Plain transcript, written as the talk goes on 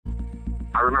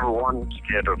I remember one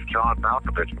skit of John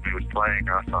Malkovich when he was playing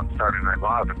us on Saturday Night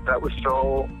Live, and that was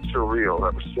so surreal.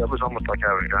 That was almost like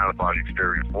having an out-of-body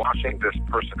experience, watching this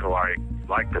person who I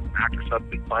liked as an actor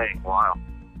suddenly playing Lyle.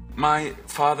 My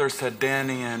father said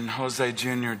Danny and Jose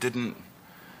Jr. didn't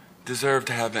deserve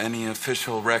to have any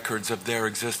official records of their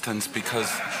existence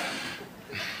because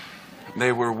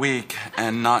they were weak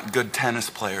and not good tennis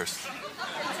players.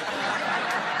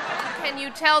 Can you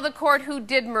tell the court who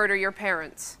did murder your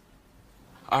parents?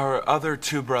 Our other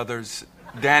two brothers,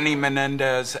 Danny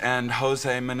Menendez and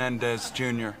Jose Menendez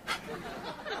Jr.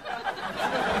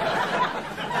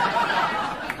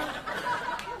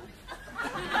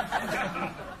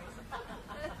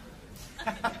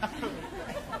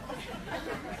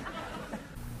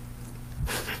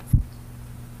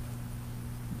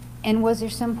 And was there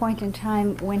some point in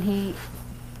time when he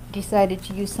decided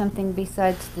to use something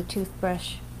besides the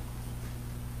toothbrush?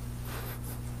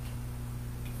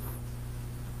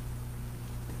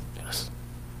 Yes.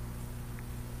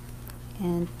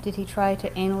 And did he try to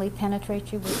anally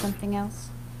penetrate you with something else?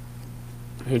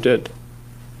 He did.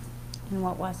 And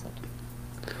what was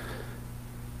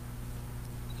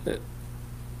it?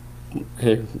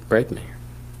 He raped me.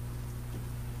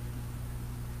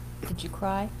 Did you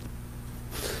cry?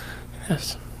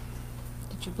 Yes.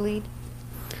 Did you bleed?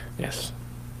 Yes.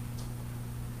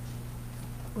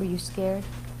 Were you scared?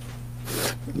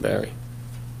 Very.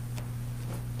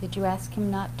 Did you ask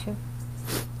him not to?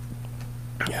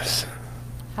 Yes.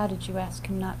 How did you ask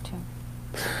him not to?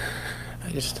 I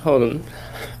just told him,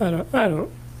 I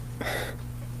don't.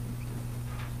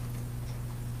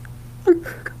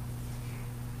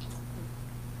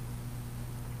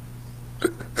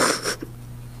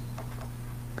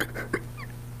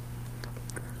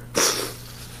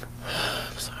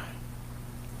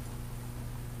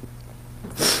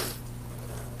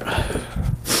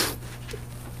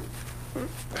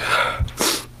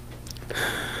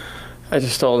 I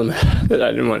just told him that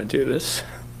I didn't want to do this,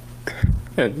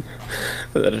 and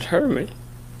that it hurt me.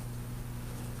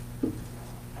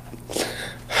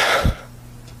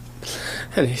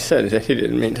 And he said that he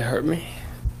didn't mean to hurt me,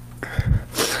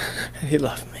 and he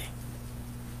loved me.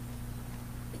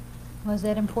 Was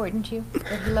that important to you,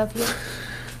 that he loved you?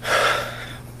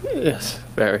 Yes,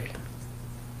 very.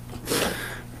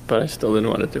 But I still didn't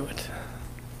want to do it.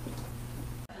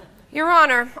 Your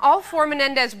Honor, all four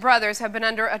Menendez brothers have been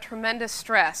under a tremendous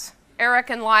stress. Erik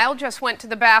and Lyle just went to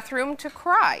the bathroom to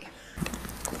cry.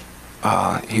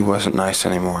 He wasn't nice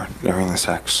anymore during the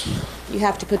sex. You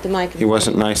have to put the mic in. He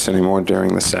wasn't nice anymore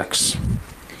during the sex.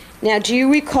 Now, do you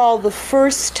recall the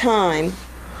first time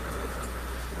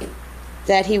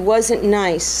that he wasn't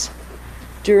nice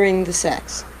during the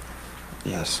sex?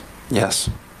 Yes. Yes.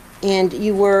 And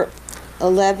you were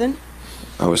 11?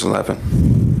 I was 11.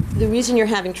 The reason you're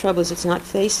having trouble is it's not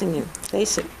facing you.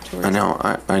 Face it towards I know.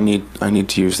 I need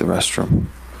to use the restroom.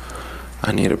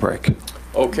 I need a break.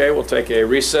 Okay, we'll take a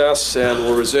recess and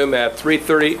we'll resume at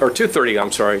 3:30 or 2:30.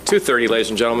 I'm sorry, 2:30, ladies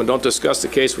and gentlemen. Don't discuss the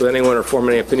case with anyone or form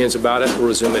any opinions about it. We'll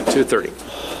resume at 2:30.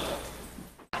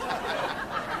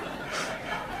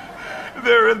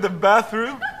 They're in the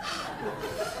bathroom.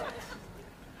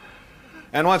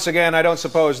 And once again, I don't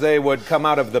suppose they would come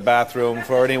out of the bathroom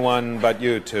for anyone but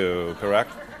you two,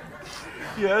 correct?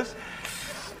 Yes.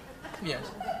 Yes.